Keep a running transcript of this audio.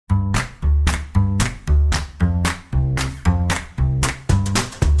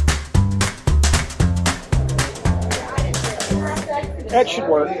That should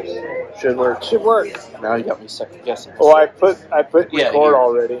work. Should work. Should work. Now you got me second guessing. Oh, I put record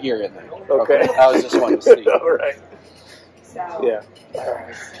already. You're in there. Okay. I was just wanting to see. All right. Yeah.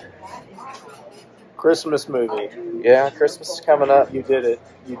 Christmas movie. Yeah, Christmas is coming up. You did it.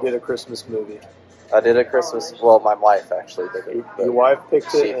 You did a Christmas movie. I did a Christmas. Well, my wife actually did it. Your wife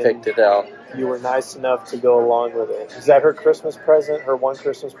picked it. She picked it out. You were nice enough to go along with it. Is that her Christmas present? Her one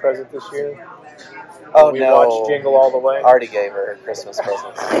Christmas present this year? Oh, we no. watched Jingle all the way? I already gave her Christmas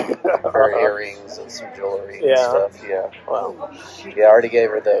presents. Her earrings and some jewelry and stuff. Yeah. Wow. Yeah, I already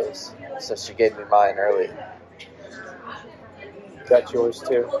gave her those. So she gave me mine early. Got yours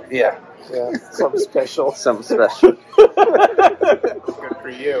too? Yeah. Yeah. Something special. Something special. Good for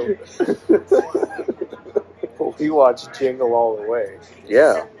you. We watched Jingle all the way.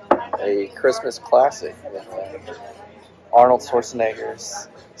 Yeah. A Christmas classic with Arnold Schwarzenegger's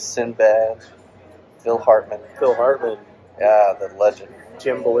Sinbad, Phil Hartman. Yeah, the legend.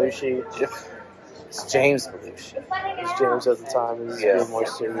 Jim Belushi. It's James Belushi. It was James at the time. He was being more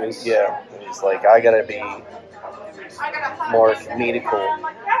serious. Yeah. And he's like, I gotta be more comedical.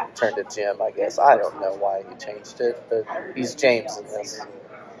 Turned to Jim, I guess. I don't know why he changed it, but he's James in this.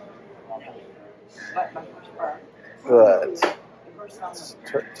 But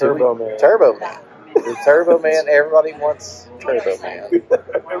Turbo Man. Turbo Man. The Turbo Man, everybody wants Turbo Man.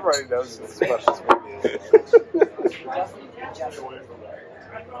 Everybody knows this Christmas movie.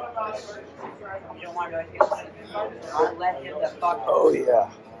 Oh yeah.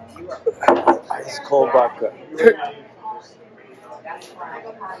 Ice cold vodka.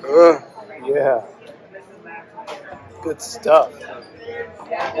 Yeah. Good stuff.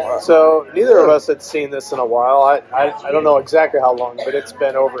 So neither of us had seen this in a while. I don't know exactly how long, but it's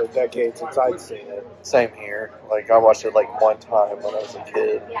been over a decade since I'd seen it. Same here. Like I watched it like one time when I was a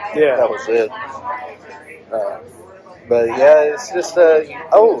kid. Yeah, that was it. But yeah, it's just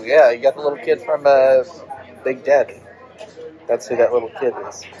oh yeah, you got the little kid from Big Daddy. That's who that little kid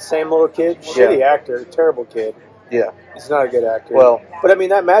is. Same little kid, shitty actor, terrible kid. Yeah, he's not a good actor. Well, but I mean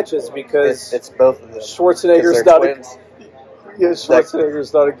that matches because it's both of them. Schwarzenegger's not twins.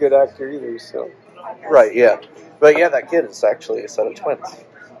 Schwarzenegger's not a good actor either. So right, yeah, but yeah, that kid is actually a set of twins.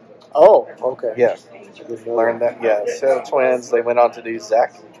 Oh, okay. Yeah, learned that. Yeah, set of twins. They went on to do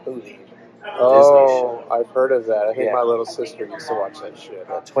Zack and Cody. Oh, I've heard of that. I think my little sister used to watch that shit.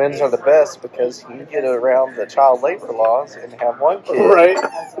 Twins are the best because you get around the child labor laws and have one kid. Right.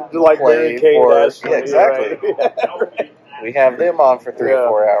 Like Mary Kate Ashley. Yeah, exactly. Right. We have them on for 3 or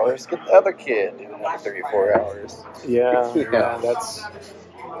 4 hours. Get the other kid doing that 3 or 4 hours. Yeah,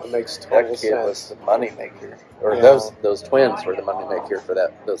 that makes total sense. That kid was the money maker. Or those twins were the money maker for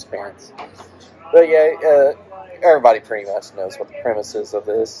those parents. But yeah, everybody pretty much knows what the premise is of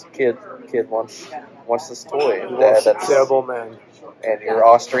this. Kid wants this toy, and dad that's Devil Man, and your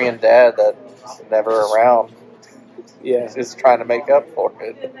Austrian dad that's never around. Yeah, is trying to make up for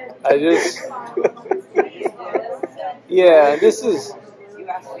it.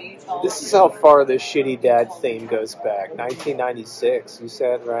 This is how far the shitty dad theme goes back. 1996, you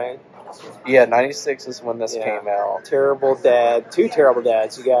said, right? Yeah, 96 is when this came out. Terrible dad. 2 terrible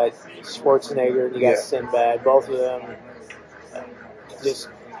dads. You got Schwarzenegger and you got Sinbad. Both of them just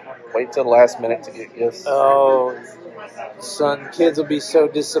wait till the last minute to get gifts. Oh, son, kids will be so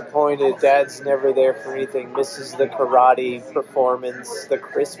disappointed. Dad's never there for anything. Misses the karate performance, the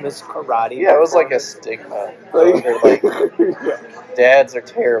Christmas karate. Yeah, it was like a stigma. Dads are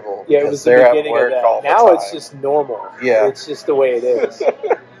terrible. Yeah, it was the beginning of that. Now it's just normal. Yeah, it's just the way it is.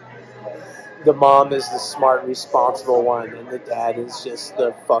 The mom is the smart, responsible one, and the dad is just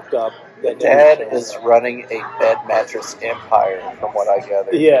the fucked up. The dad is running a bed mattress empire, from what I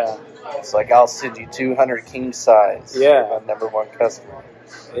gather. Yeah. It's like, I'll send you 200 king size. Yeah. My #1 customer.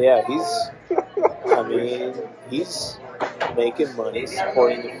 Yeah, he's making money,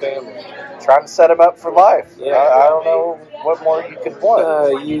 supporting the family. Trying to set him up for life. Yeah. I don't know what more you could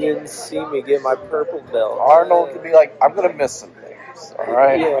want. You didn't see me get my purple belt. Arnold could be like, I'm going to miss some things. All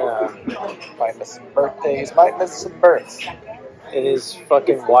right? Yeah. Might miss some birthdays, might miss some births. And his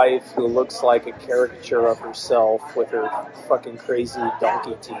fucking wife, who looks like a caricature of herself with her fucking crazy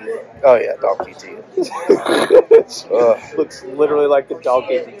donkey teeth. Oh, yeah, donkey teeth. Looks literally like the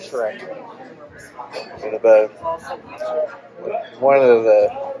donkey from Shrek. One of the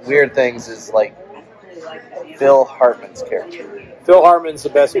weird things is, like, Phil Hartman's character. Phil Hartman's the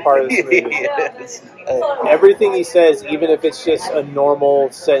best part of this movie. Everything he says, even if it's just a normal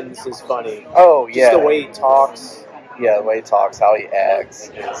sentence, is funny. Oh, yeah. Just the way he talks. Yeah, the way he talks, how he acts,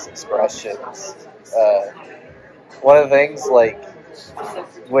 his expressions. One of the things, like,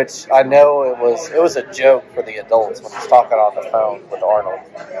 which I know it was a joke for the adults when he's talking on the phone with Arnold.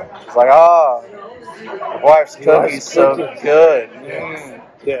 He's like, my wife's cookie's so good.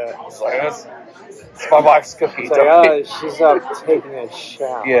 Yeah. It's like, it's my wife's cookie. It's like, she's not taking a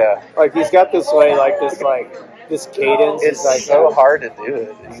shower. Yeah. Like, he's got this way, this cadence. It's like, so hard to do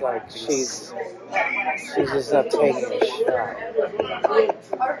it. It's like, she's just not taking a shower.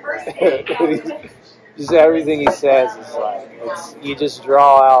 Just everything he says is like, you just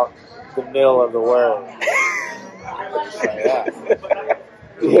draw out the middle of the word. It's like that.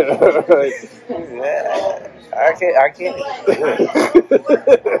 I can't.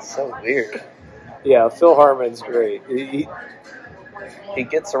 It's so weird. Yeah, Phil Hartman's great. He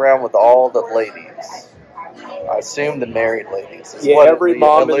gets around with all the ladies. I assume the married ladies. Every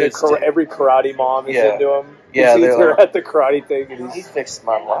mom every karate mom is into him. Yeah, they're at the karate thing, and he fixed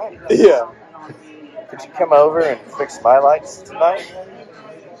my lights. Yeah. Could you come over and fix my lights tonight?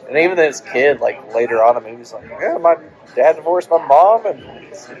 And even this kid, later on in the movie, he's like, yeah, my dad divorced my mom, and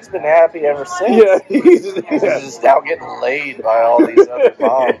he's been happy ever since. Yeah, he's just out getting laid by all these other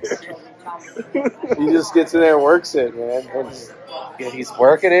moms. He just gets in there and works it, man. He's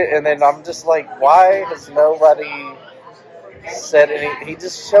working it, and then I'm just like, why has nobody said anything? He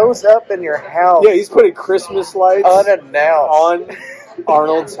just shows up in your house. Yeah, he's putting Christmas lights unannounced on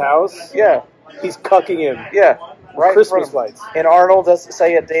Arnold's house. Yeah. He's cucking him. Yeah. Right. Christmas lights. And Arnold doesn't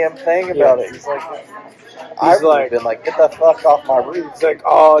say a damn thing about it. He's like, I've been like, get the fuck off my roof. He's like,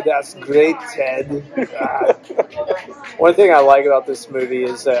 oh, that's great, Ted. One thing I like about this movie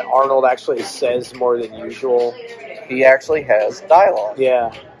is that Arnold actually says more than usual. He actually has dialogue.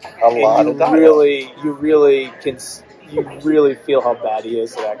 Yeah. A lot of dialogue. You really feel how bad he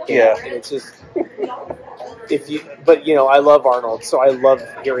is at acting. Yeah. And it's just, but I love Arnold, so I love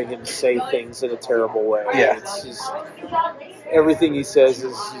hearing him say things in a terrible way. Yeah. It's just, everything he says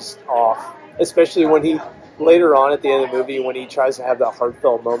is just off. Especially when he, later on at the end of the movie, when he tries to have that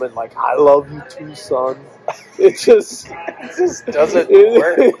heartfelt moment, like, I love you too, son. It just doesn't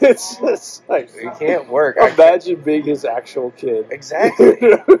work. It's just like, it can't work. Imagine being his actual kid. Exactly.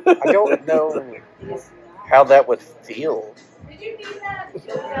 I don't know how that would feel.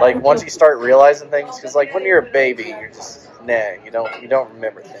 Once you start realizing things, because when you're a baby, you're just you don't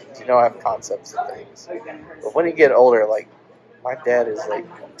remember things. You don't have concepts of things. But when you get older, my dad is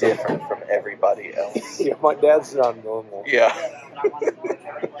different from everybody else. Yeah, my dad's not normal. Yeah.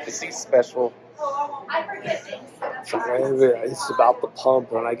 Is he special? It's about the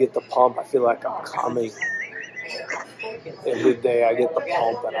pump. When I get the pump, I feel like I'm coming. Every day I get the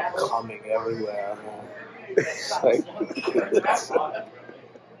pump and I'm coming everywhere. It's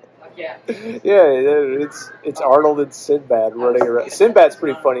it's Arnold and Sinbad running around. Sinbad's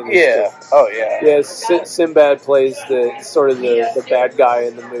pretty funny. Yeah. Oh yeah. Yeah. Sinbad plays the bad guy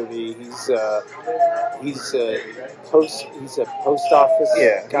in the movie. He's a post office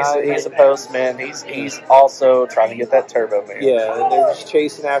guy. He's a postman. He's also trying to get that Turbo Man. Yeah, and they're just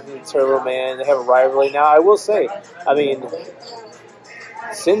chasing after the Turbo Man. They have a rivalry. Now I will say,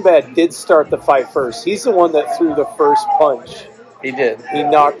 Sinbad did start the fight first. He's the one that threw the first punch. He did. He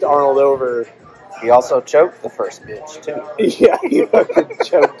knocked Arnold over. He also choked the first bitch, too. Yeah, he fucking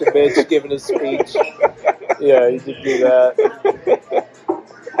choked the bitch giving a speech. Yeah, he did do that.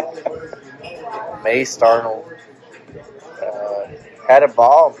 Maced Arnold. Had a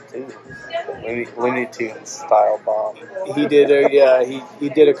bomb, too. Looney Tunes style bomb. He did he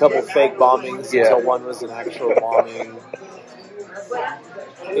did a couple fake bombings until one was an actual bombing.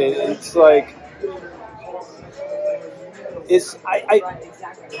 It's like... This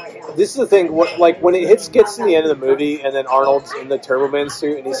is the thing. When it gets to the end of the movie, and then Arnold's in the Turbo Man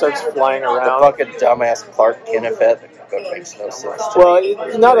suit, and he starts flying around. The fucking dumbass Clark Kent effect that makes no sense.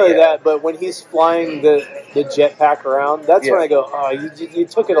 Not only that, but when he's flying the jetpack around, that's when I go, oh, you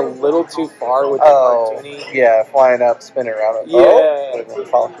took it a little too far with the cartoony. Yeah, flying up, spinning around. And then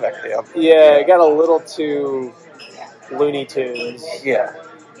falling back down. Yeah, it got a little too Looney Tunes. Yeah.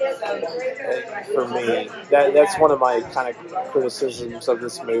 For me, that's one of my kind of criticisms of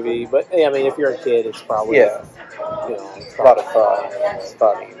this movie. But if you're a kid, it's probably it's a lot of fun. It's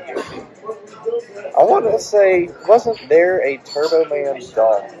funny. I want to say, wasn't there a Turbo Man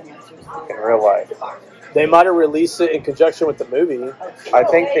doll in real life? They might have released it in conjunction with the movie. I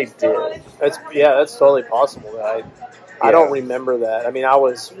think they did. That's totally possible. I don't remember that. I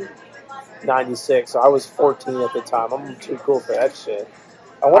was 96, so I was 14 at the time. I'm too cool for that shit.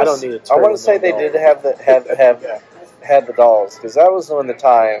 I don't need a Turbo Man. I want to say they did have the dolls, because that was when the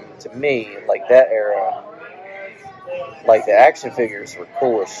time, to me, that era, the action figures were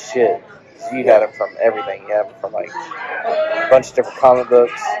cool as shit. You had them from everything. You had them from like a bunch of different comic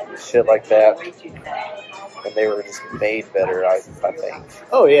books, shit like that. And they were just made better, I think.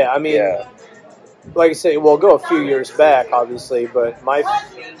 Oh yeah, I mean, like I say, we'll go a few years back, obviously, but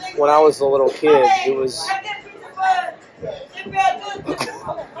when I was a little kid, it was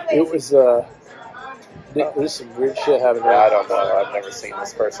there's some weird shit happening. I don't know. I've never seen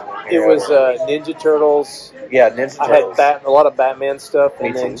this person in here. It was Ninja Turtles. Yeah, Ninja Turtles. I had a lot of Batman stuff,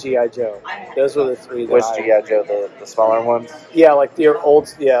 and then G.I. Joe. Those were the three. Which G.I. Joe, the smaller ones? Yeah, like the old,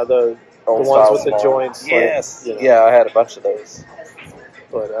 the ones with the joints. Yes. Like, yeah, I had a bunch of those.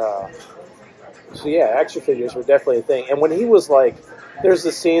 But so yeah, action figures were definitely a thing. And when he was like, there's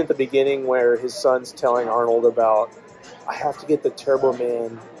the scene at the beginning where his son's telling Arnold about, I have to get the Turbo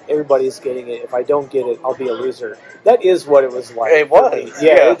Man. Everybody's getting it. If I don't get it, I'll be a loser. That is what it was like. It was.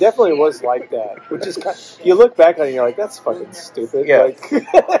 Yeah, it definitely was like that. Which is kind of, you look back on it and you're like, that's fucking stupid. Yeah. Like,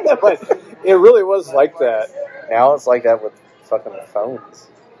 but it really was like that. Now it's like that with fucking phones.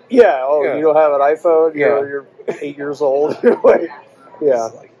 Yeah. Oh, you don't have an iPhone? Yeah. You're 8 years old. You're like, yeah.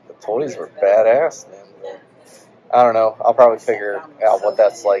 Like, the toys were badass, man. I don't know. I'll probably figure out what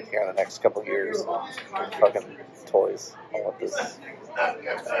that's like here in the next couple of years. Fucking toys. I want this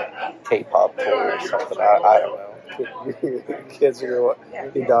K-pop toy or something. I don't know. Kids are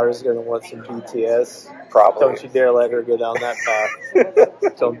your daughter's gonna want some BTS. Probably. Don't you dare let her go down that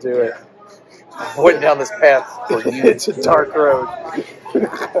path. Don't do it. I went down this path for you. It's a dark road.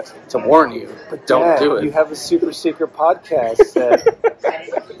 To warn you, but don't do it. You have a super secret podcast that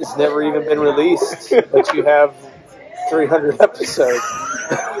has never even been released, but you have 300 episodes.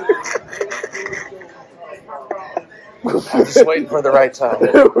 I'm just waiting for the right time.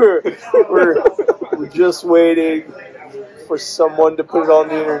 we're just waiting for someone to put it on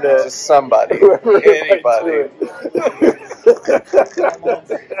the internet. Just somebody. Anybody.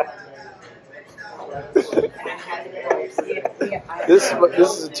 This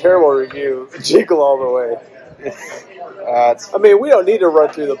is a terrible review. Jingle all the way. I mean, we don't need to run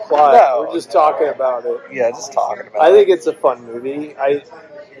through the plot. No, We're just talking about it. Yeah, just talking about it. I think it's a fun movie.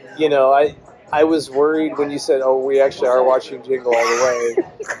 I was worried when you said, "Oh, we actually are watching Jingle all the way."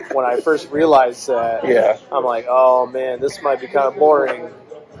 When I first realized that, I'm like, "Oh man, this might be kind of boring."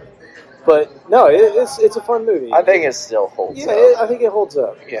 But no, it's a fun movie. I think it still holds up. I think it holds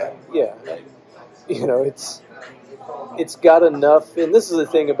up. Yeah. It's got enough, and this is the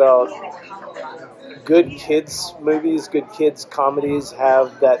thing about good kids movies, good kids comedies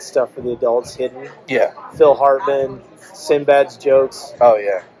have that stuff for the adults hidden. Yeah. Phil Hartman, Sinbad's jokes. Oh,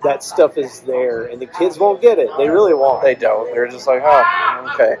 yeah. That stuff is there, and the kids won't get it. They really won't. They don't. They're just like,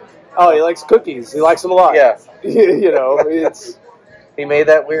 oh, okay. Oh, he likes cookies. He likes them a lot. Yeah. It's... He made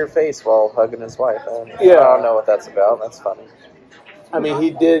that weird face while hugging his wife. I don't know what that's about. That's funny. I mean,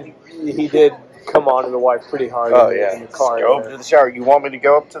 he did come on to the wife pretty hard in the car. Go up to the shower. You want me to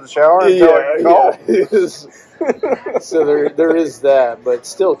go up to the shower? So there is that, but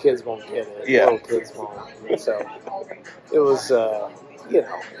still kids won't get it. Yeah. Little kids won't. So it was, it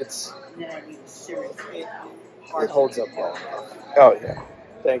holds up well. Oh, yeah.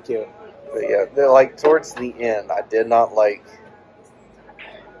 Thank you. But yeah, like towards the end, I did not like,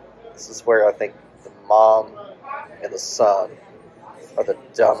 this is where I think the mom and the son are the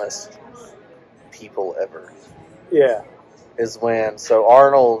dumbest people ever. Yeah. Is when, so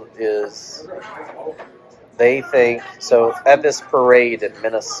Arnold is, they think, so at this parade in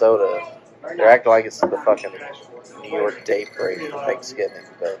Minnesota, they're acting like it's the fucking New York Day parade for Thanksgiving,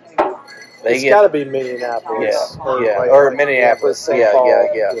 but it's got to be Minneapolis. Or Minneapolis. St. Paul.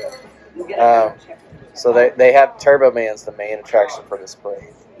 Yeah. So they have Turbo Man's the main attraction for this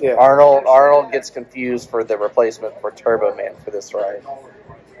parade. Yeah. Arnold gets confused for the replacement for Turbo Man for this ride.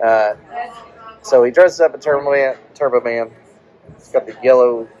 So he dresses up in Turbo Man. He's got the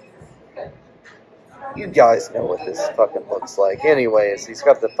yellow. You guys know what this fucking looks like. Anyways, he's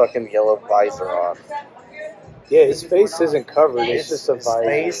got the fucking yellow visor on. Yeah, his face isn't covered. It's just a visor. His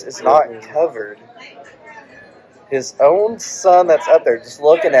face is not covered. His own son that's up there just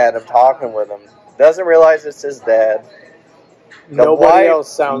looking at him, talking with him, doesn't realize it's his dad. Nobody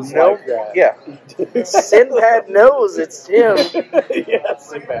else sounds like that. Yeah. Sinbad knows it's him. Yeah,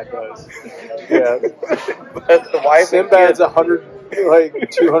 Sinbad knows. Yeah. But the wife Sinbad's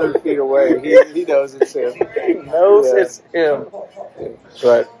 200 feet away. He knows it's him. He knows it's him.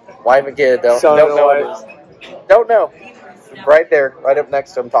 But wife and kid don't know. Don't know. Right there, right up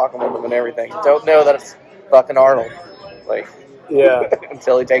next to him, talking with him and everything. Don't know that it's fucking Arnold.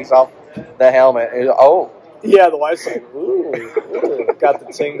 Until he takes off the helmet. Yeah, the wife's like, ooh, got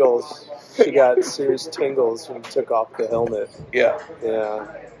the tingles. She got serious tingles when he took off the helmet. Yeah. Yeah.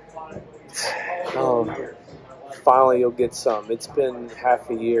 Finally, you'll get some. It's been half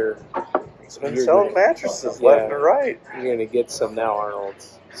a year. It's been selling mattresses left and right. You're going to get some now, Arnold.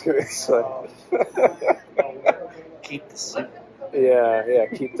 So, keep the suit. Yeah,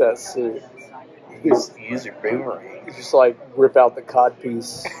 keep that suit. Use your boomerang. Just like rip out the cod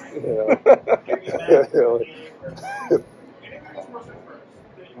piece.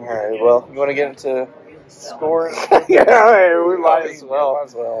 All right. Well, you want to get into scoring? Yeah, we might as well.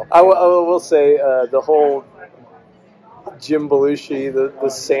 I will say the whole Jim Belushi, the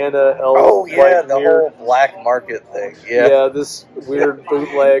Santa elf. Oh yeah, the whole black market thing. Yeah, this weird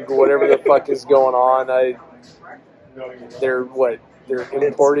bootleg, whatever the fuck is going on. They're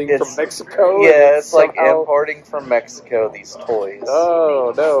importing from Mexico. Yeah, it's like importing from Mexico these toys.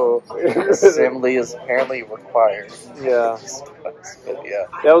 Oh no! Assembly is apparently required. Yeah, yeah,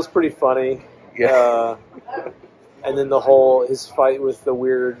 that was pretty funny. Yeah, and then his fight with the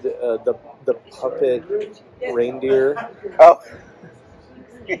weird the puppet reindeer. Oh,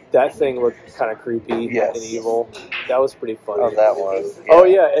 that thing looked kind of creepy and evil. That was pretty funny. Oh, that was. Yeah. Oh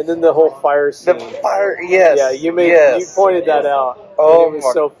yeah, and then the whole fire scene. The fire, yes. Yeah, you pointed that out. Oh, it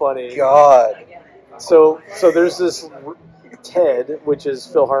was so funny. God. So there's this Ted, which is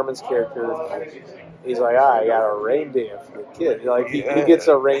Phil Harmon's character. He's like, I got a reindeer for the kid. Like he gets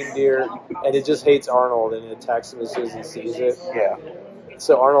a reindeer, and it just hates Arnold, and it attacks him as soon as he sees it. Yeah.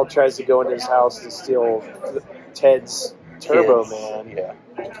 So Arnold tries to go into his house to steal Ted's Turbo Man. Yeah.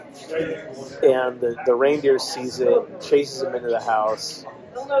 And the reindeer sees it, chases him into the house.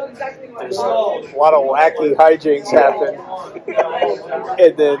 There's a lot of wacky hijinks happen,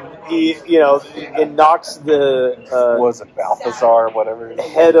 and then it knocks the was it Balthazar, whatever,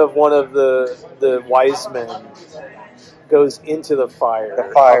 head of one of the wise men goes into the fire.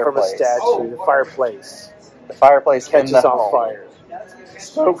 The fireplace. From a statue. The fireplace. The fireplace catches on fire.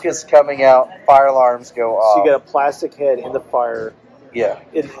 Smoke is coming out. Fire alarms go off. So you got a plastic head in the fire. Yeah.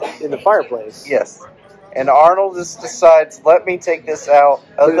 In the fireplace. Yes. And Arnold just decides, let me take this out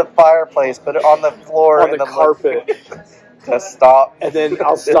of the fireplace, put it on the floor. On the carpet. To stop. And then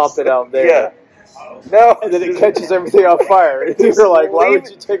I'll stomp it out there. Yeah. No. And then it catches everything on fire. And you're like, why would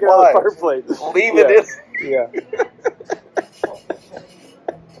you take it out of the fireplace? Leave it in. Yeah.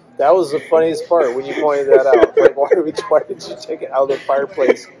 That was the funniest part when you pointed that out. Like, why did you take it out of the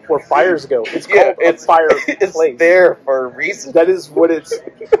fireplace where fires go? It's called a fireplace. It's there for a reason. That is what its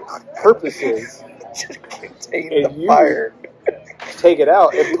purpose is. Contain the fire. Take it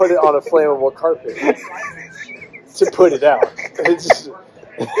out and put it on a flammable carpet to put it out.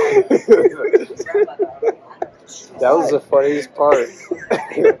 That was the funniest part.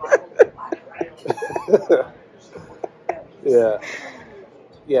 Yeah.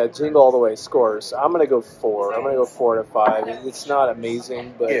 Yeah, Jingle All the Way scores. I'm going to go 4. I'm going to go 4 out of 5. It's not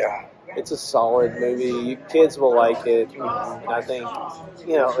amazing, but it's a solid movie. Kids will like it. I think,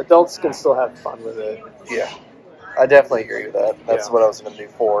 adults can still have fun with it. Yeah. I definitely agree with that. That's what I was going to do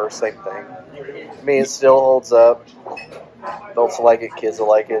 4. Same thing. I mean, it still holds up. Adults will like it. Kids will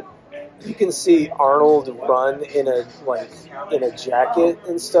like it. You can see Arnold run in a jacket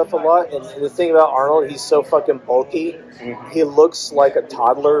and stuff a lot. And the thing about Arnold, he's so fucking bulky. Mm-hmm. He looks like a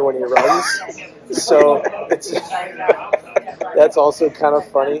toddler when he runs. So that's also kind of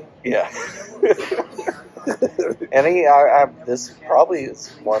funny. Yeah. And this probably is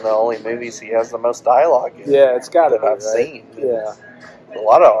one of the only movies he has the most dialogue in. Yeah, it's got to be, I've seen. Yeah. A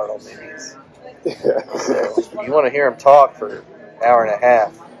lot of Arnold movies. So if you want to hear him talk for an hour and a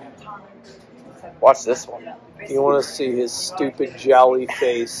half, watch this one. You want to see his stupid jolly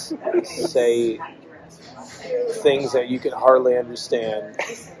face say things that you can hardly understand.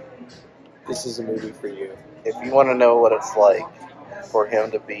 This is a movie for you. If you want to know what it's like for him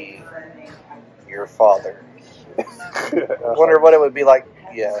to be your father, wonder what it would be like,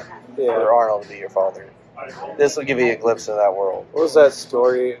 for Arnold to be your father. This will give you a glimpse of that world. What was that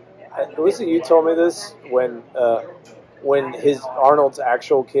story? Was it you told me this? When Arnold's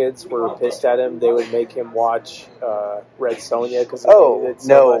actual kids were pissed at him, they would make him watch Red Sonja because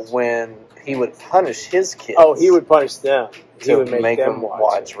when he would punish his kids. Oh, he would punish them. He would make them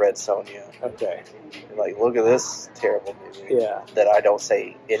watch Red Sonja. Okay. Like, look at this terrible movie. Yeah. That I don't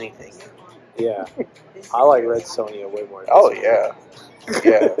say anything. Yeah. I like Red Sonja way more. Oh yeah.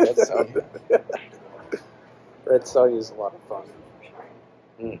 Yeah, Red Sonja. Red Sonja is a lot of fun.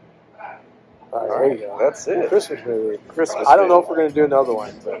 Mm. All right, there you go. That's it. Christmas movie. I don't know if we're going to do another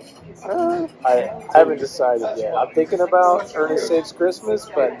one, but I haven't decided yet. I'm thinking about Ernest Saves Christmas,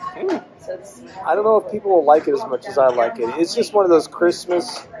 but I don't know if people will like it as much as I like it. It's just one of those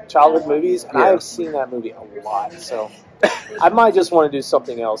Christmas childhood movies, and I have seen that movie a lot. So I might just want to do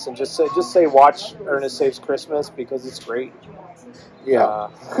something else and just say watch Ernest Saves Christmas because it's great. Yeah.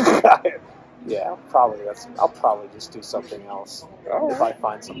 Yeah, probably I'll probably just do something else. All if right. I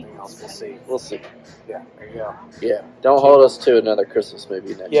find something else, we'll see. We'll see. Yeah, there you go. Yeah. Don't hold us to another Christmas movie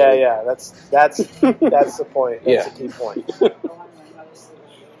next week. Yeah, that's the point. That's the key point.